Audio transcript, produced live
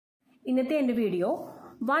ഇന്നത്തെ എൻ്റെ video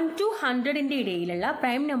 1 to 100ന്റെ ഇടയിലുള്ള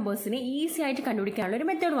പ്രൈം നമ്പേഴ്സിനെ ഈസി ആയിട്ട് കണ്ടുപിടിക്കാനുള്ള ഒരു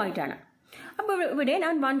മെത്തേഡുമായിട്ടാണ്. അപ്പോൾ ഇവിടെ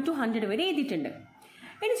ഞാൻ 1 to 100 വരെ എഴുതിയിട്ടുണ്ട്.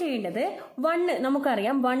 ഇനി ചെയ്യേണ്ടത് 1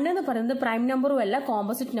 നമുക്കറിയാം 1 എന്ന് പറയുന്നത് പ്രൈം നമ്പറും അല്ല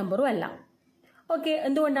കോമ്പോസിറ്റ് നമ്പറും അല്ല. ഓക്കെ,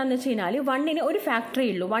 എന്തുകൊണ്ടാണെന്ന് വെച്ച് കഴിഞ്ഞാൽ 1ന് ഒരു ഫാക്ടറേ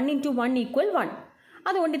ഉള്ളൂ. 1 into 1 = 1.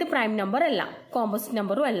 അതുകൊണ്ട് ഇത് പ്രൈം നമ്പർ അല്ല, കോമ്പോസിറ്റ്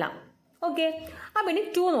നമ്പറും അല്ല. ഓക്കെ, അപ്പം ഇനി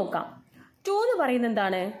 2 നോക്കാം. 2 എന്ന് പറയുന്നത്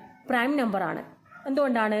എന്താണ്? പ്രൈം നമ്പർ ആണ്.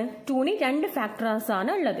 എന്തുകൊണ്ടാണ്? 2ന് 2 ഫാക്ടേഴ്സ്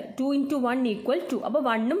ആണ് ഉള്ളത്. 2 into 1 = 2. അപ്പോൾ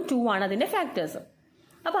 1ഉം 2 ആണ് അതിന്റെ ഫാക്ടേഴ്സ്.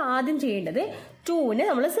 അപ്പോൾ ആദ്യം ചെയ്യേണ്ടത് 2നെ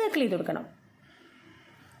നമ്മൾ സർക്കിൾ ചെയ്ത് കൊടുക്കണം.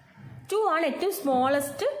 2 ആണ് ഏറ്റവും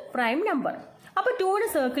സ്മോളസ്റ്റ് പ്രൈം നമ്പർ. അപ്പോൾ 2നെ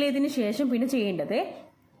സർക്കിൾ ചെയ്തതിന് ശേഷം പിന്നെ ചെയ്യേണ്ടത്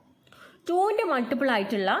 2ന്റെ മൾട്ടിപ്പിൾ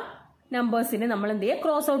ആയിട്ടുള്ള നമ്പേഴ്സിനെ നമ്മൾ എന്ത് ചെയ്യുക?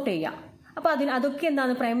 ക്രോസ് ഔട്ട് ചെയ്യുക. അപ്പോൾ അതൊക്കെ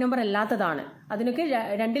എന്താണ്? Prime number അല്ലാത്തതാണ്. അതിനൊക്കെ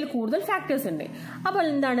 2ൽ കൂടുതൽ ഫാക്ടേഴ്സ് ഉണ്ട്. അപ്പോൾ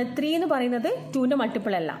എന്താണ്? 3 എന്ന് പറയുന്നത് 2ന്റെ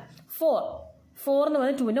മൾട്ടിപ്പിൾ അല്ല. 4 എന്ന്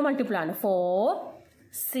പറയുന്നത് 2ന്റെ മൾട്ടിപ്പിൾ ആണ്. 4,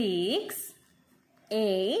 6,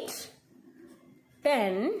 8,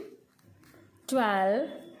 10, 12,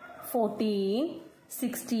 14,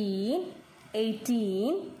 16,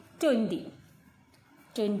 18, 20,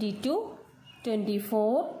 22,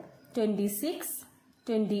 24, 26,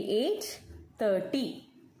 28, 30,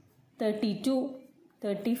 32,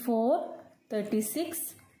 34, 36,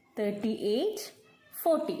 38,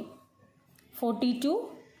 40, 42,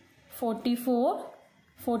 44,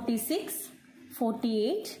 46,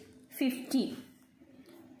 48, 50,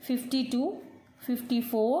 52,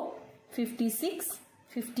 54, 56,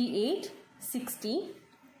 58, 60,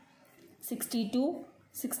 62,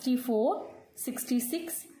 64,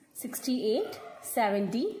 66, 68,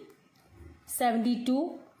 70, 72,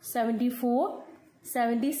 74,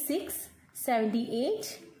 76, 78,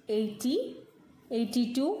 80,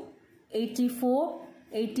 82, 84,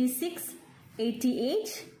 86,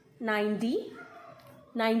 88, 90,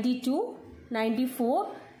 92, 94,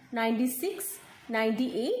 96,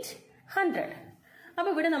 98, 100.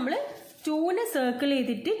 അപ്പോൾ ഇവിടെ നമ്മൾ 2നെ സർക്കിൾ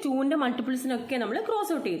ചെയ്തിട്ട് 2ന്റെ മൾട്ടിപ്പിൾസിനൊക്കെ നമ്മൾ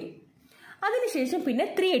ക്രോസ് ഔട്ട് ചെയ്തു. അതിനുശേഷം പിന്നെ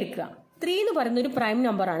 3 എടുക്കുക. 3 എന്ന് പറയുന്ന ഒരു പ്രൈം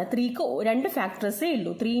നമ്പറാണ്. 3ക്ക് 2 ഫാക്ടേഴ്സേ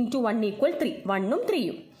ഉള്ളൂ. 3 into 1 = 3. 1ഉം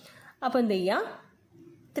 3ഉം. അപ്പോൾ എന്ത് ചെയ്യുക?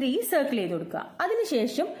 3 സർക്കിൾ ചെയ്ത് കൊടുക്കുക.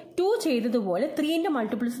 അതിനുശേഷം 2 ചെയ്തതുപോലെ 3ന്റെ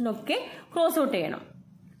മൾട്ടിപ്പിൾസിനൊക്കെ ക്രോസ് ഔട്ട് ചെയ്യണം,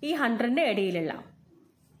 ഈ 100ന്റെ ഇടയിലുള്ള.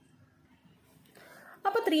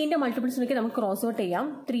 അപ്പോൾ 3ന്റെ മൾട്ടിപ്പിൾസിനൊക്കെ നമുക്ക് ക്രോസ് ഔട്ട് ചെയ്യാം.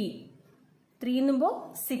 3 എന്നുമ്പോൾ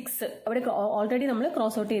 6, അവിടെ ഓൾറെഡി നമ്മൾ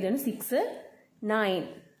ക്രോസ് ഔട്ട് ചെയ്തതാണ്. 6, 9,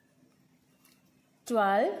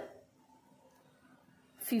 12,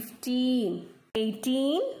 15,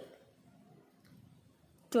 18,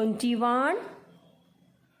 21,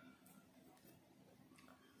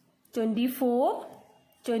 24,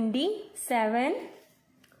 27,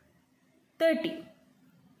 30,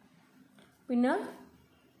 പിന്നെ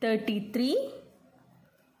 33,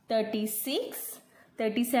 36,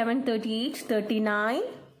 37, 38, 39,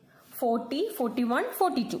 40, 41,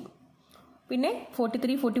 42, പിന്നെ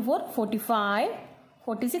 43, 44, 45,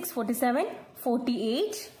 46, 47,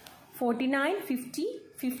 48, 49, 50,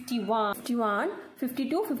 51,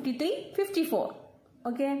 52, 53, 54.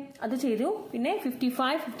 ഓക്കെ, അത് ചെയ്തു. പിന്നെ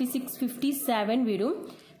 55, 56, 57 വരും.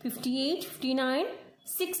 58, 59,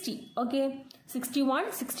 60. ഓക്കെ, 61,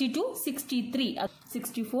 62, 63,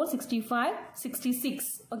 64, 65, 66.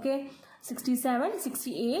 ഓക്കെ, 67,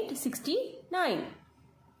 68, 69,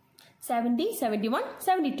 70, 71,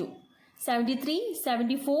 72, 73,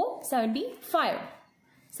 74, 75,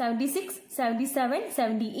 76, 77,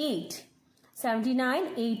 78, 79,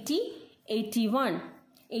 80, 81,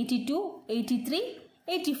 82, 83,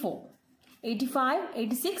 84, 85,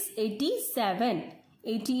 86, 87,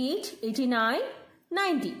 88, 89,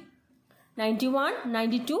 90, 91,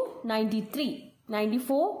 92, 93,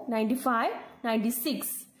 94, 95,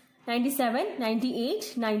 96, 97, 98,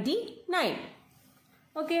 99.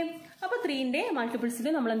 ഓക്കെ, അപ്പോൾ 3ന്റെ മൾട്ടിപ്പിൾസിൽ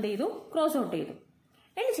നമ്മൾ എന്ത് ചെയ്തു? ക്രോസ് ഔട്ട് ചെയ്തു.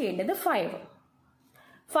 ഇനി ചെയ്യേണ്ടത് 5.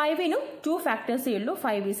 5നും 2 ഫാക്ടേഴ്സേ ഉള്ളൂ.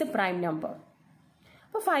 5 ഈസ് എ പ്രൈം നമ്പർ.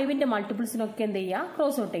 അപ്പോൾ 5ന്റെ മൾട്ടിപ്പിൾസിനൊക്കെ എന്ത് ചെയ്യുക?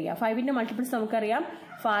 ക്രോസ് ഔട്ട് ചെയ്യുക. 5ന്റെ മൾട്ടിപ്പിൾസ് നമുക്കറിയാം.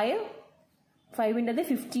 5ൻ്റെത്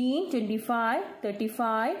 15, 25,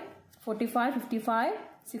 35, 45, 55,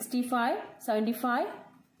 65, 75,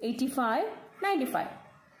 85, 95.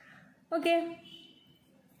 ഓക്കെ,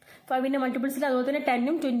 5ന്റെ മൾട്ടിപ്പിൾസിൽ അതുപോലെ തന്നെ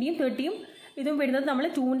 10ഉം 20ഉം 30ഉം ഇതും വരുന്നത് നമ്മൾ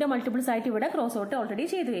 2ന്റെ മൾട്ടിപ്പിൾസ് ആയിട്ട് ഇവിടെ ക്രോസ് ഔട്ട് ഓൾറെഡി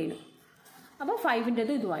ചെയ്ത് കഴിഞ്ഞു. അപ്പോൾ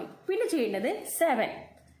 5ൻ്റെത് ഇതുമായി. പിന്നെ ചെയ്യേണ്ടത് 7.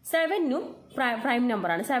 7നും പ്രൈം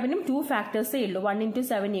നമ്പറാണ്. 7നും 2 ഫാക്ടേഴ്സേ ഉള്ളൂ. 1 into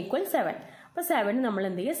 7 = 7. അപ്പോൾ 7 നമ്മൾ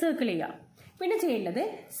എന്ത് ചെയ്യുക? സർക്കിൾ ചെയ്യുക. പിന്നെ ചെയ്യേണ്ടത്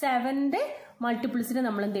 7ന്റെ മൾട്ടിപ്പിൾസിനെ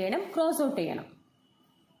നമ്മൾ എന്ത് ചെയ്യണം? ക്രോസ് ഔട്ട് ചെയ്യണം.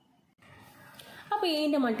 അപ്പോൾ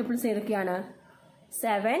 7ന്റെ മൾട്ടിപ്പിൾസ് ഏതൊക്കെയാണ്?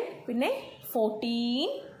 7, പിന്നെ 14,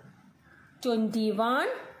 21,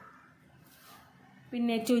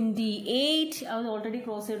 പിന്നെ 28 അത് ഓൾറെഡി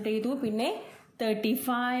ക്രോസ് ഔട്ട് ചെയ്തു. പിന്നെ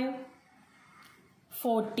 35,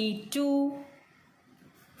 42,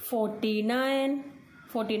 49,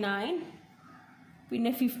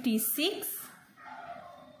 പിന്നെ 56,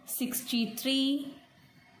 63,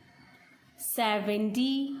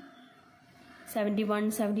 70, 71,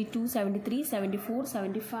 72, 73, 74,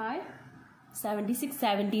 75, 76,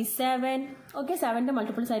 77. ഓക്കെ, 7ന്റെ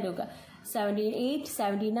മൾട്ടിപ്പിൾസ് ആയിട്ട് നോക്കുക. 78,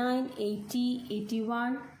 79, 80,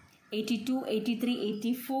 81, 82, 83,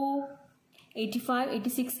 84, 85,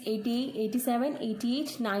 86, 88, 87, 88,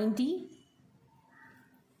 90,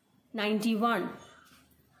 91.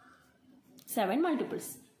 7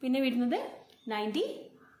 മൾട്ടിപ്പിൾസ്. പിന്നെ വരുന്നത്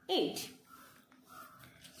 98.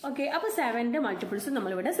 ഓക്കെ, അപ്പോൾ 7ന്റെ മൾട്ടിപ്പിൾസ്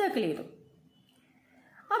നമ്മളിവിടെ സർക്കിൾ ചെയ്തു.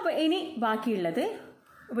 അപ്പോൾ ഇനി ബാക്കിയുള്ളത്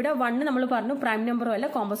ഇവിടെ 1 നമ്മൾ പറഞ്ഞു പ്രൈം നമ്പറും അല്ല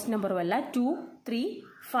കോമ്പോസിറ്റ് നമ്പറും അല്ല. 2, 3,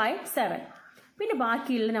 5, 7. പിന്നെ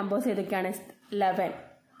ബാക്കിയുള്ള നമ്പേഴ്സ് ഏതൊക്കെയാണ്? 11.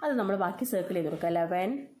 അത് നമ്മൾ ബാക്കി സർക്കിൾ ചെയ്ത് കൊടുക്കുക.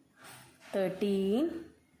 11, 13,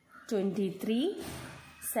 23,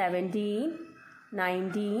 17,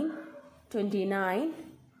 19, 29,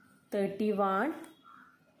 31,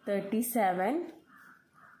 37,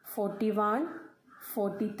 41,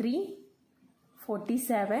 43,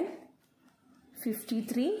 47,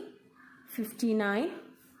 53, 59,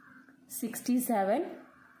 67,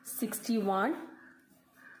 61,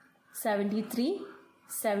 73,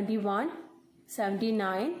 71,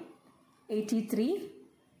 79, 83,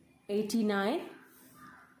 89,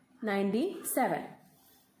 97.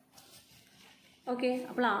 ഓക്കെ,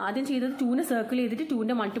 അപ്പോൾ ആദ്യം ചെയ്തത് 2നെ സർക്കിൾ ചെയ്തിട്ട്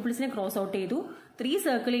 2ന്റെ മൾട്ടിപ്പിൾസിനെ ക്രോസ് ഔട്ട് ചെയ്തു. 3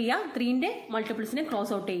 സർക്കിൾ ചെയ്യുക, 3ന്റെ മൾട്ടിപ്പിൾസിനെ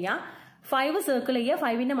ക്രോസ് ഔട്ട് ചെയ്യുക. 5 സർക്കിൾ ചെയ്യുക,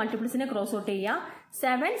 5ന്റെ മൾട്ടിപ്പിൾസിനെ ക്രോസ് ഔട്ട് ചെയ്യുക.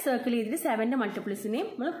 7 സർക്കിൾ ചെയ്തിട്ട് 7ന്റെ മൾട്ടിപ്പിൾസിനെയും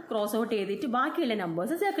നമ്മൾ ക്രോസ് ഔട്ട് ചെയ്തിട്ട് ബാക്കിയുള്ള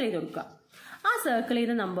നമ്പേഴ്സ് സർക്കിൾ ചെയ്ത് കൊടുക്കുക. ആ സർക്കിൾ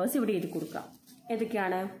ചെയ്ത നമ്പേഴ്സ് ഇവിടെ എഴുതി കൊടുക്കുക.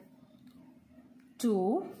 ഏതൊക്കെയാണ്? 2,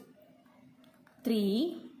 3,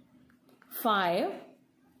 5,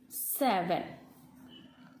 7,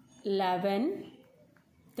 11,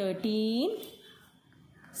 13,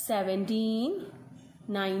 17,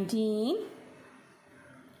 19,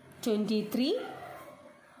 23,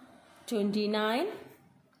 29,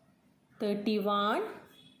 31,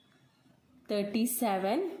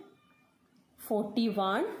 37,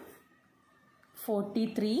 41,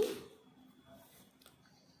 43,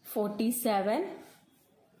 47,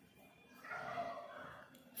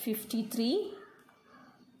 53,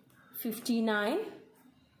 59,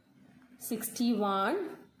 61,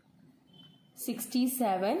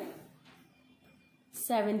 67,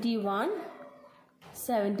 71,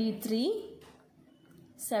 73,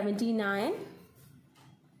 79,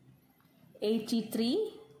 83,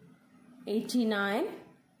 89,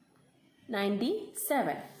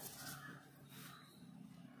 97.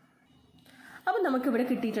 അപ്പോൾ നമുക്ക് ഇവിടെ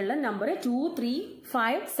കിട്ടിയിട്ടുള്ള നമ്പർ 2, 3,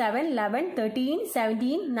 5, 7, 11, 13,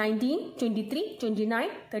 17, 19, 23,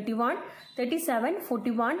 29, 31, 37,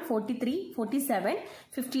 41, 43, 47,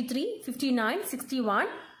 53, 59, 61,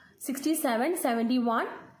 67, 71,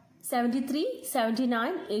 73,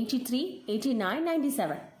 79, 83, 89,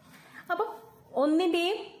 97. അപ്പോൾ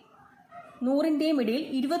 1ന്റെയും 100ന്റെയും ഇടയിൽ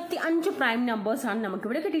 25 പ്രൈം നമ്പേഴ്സ് ആണ് നമുക്ക്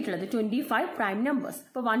ഇവിടെ കിട്ടിയിട്ടുള്ളത്. 25 പ്രൈം നമ്പേഴ്സ്.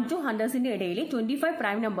 അപ്പോൾ 1 to 100ന്റെ ഇടയിൽ 25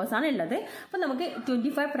 പ്രൈം നമ്പേഴ്സ് ആണ് ഉള്ളത്. അപ്പോൾ നമുക്ക്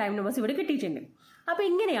 25 പ്രൈം നമ്പേഴ്സ് ഇവിടെ കിട്ടിയിട്ടുണ്ട്. അപ്പോൾ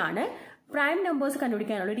ഇങ്ങനെയാണ് പ്രൈം നമ്പേഴ്സ്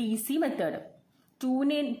കണ്ടുപിടിക്കാനുള്ള ഒരു ഈസി മെത്തേഡ്.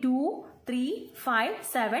 2, 3, 5,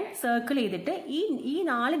 7 സർക്കിൾ ചെയ്തിട്ട് ഈ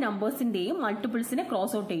 4 നമ്പേഴ്സിന്റെയും മൾട്ടിപ്പിൾസിനെ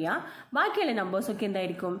ക്രോസ് ഔട്ട് ചെയ്യുക. ബാക്കിയുള്ള നമ്പേഴ്സ് ഒക്കെ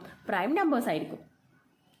എന്തായിരിക്കും? പ്രൈം നമ്പേഴ്സ് ആയിരിക്കും.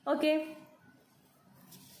 ഓക്കെ,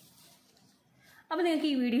 അപ്പോൾ നിങ്ങൾക്ക്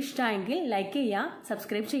ഈ വീഡിയോ ഇഷ്ടമായെങ്കിൽ ലൈക്ക് ചെയ്യുക,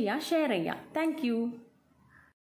 സബ്സ്ക്രൈബ് ചെയ്യുക, ഷെയർ ചെയ്യുക. താങ്ക്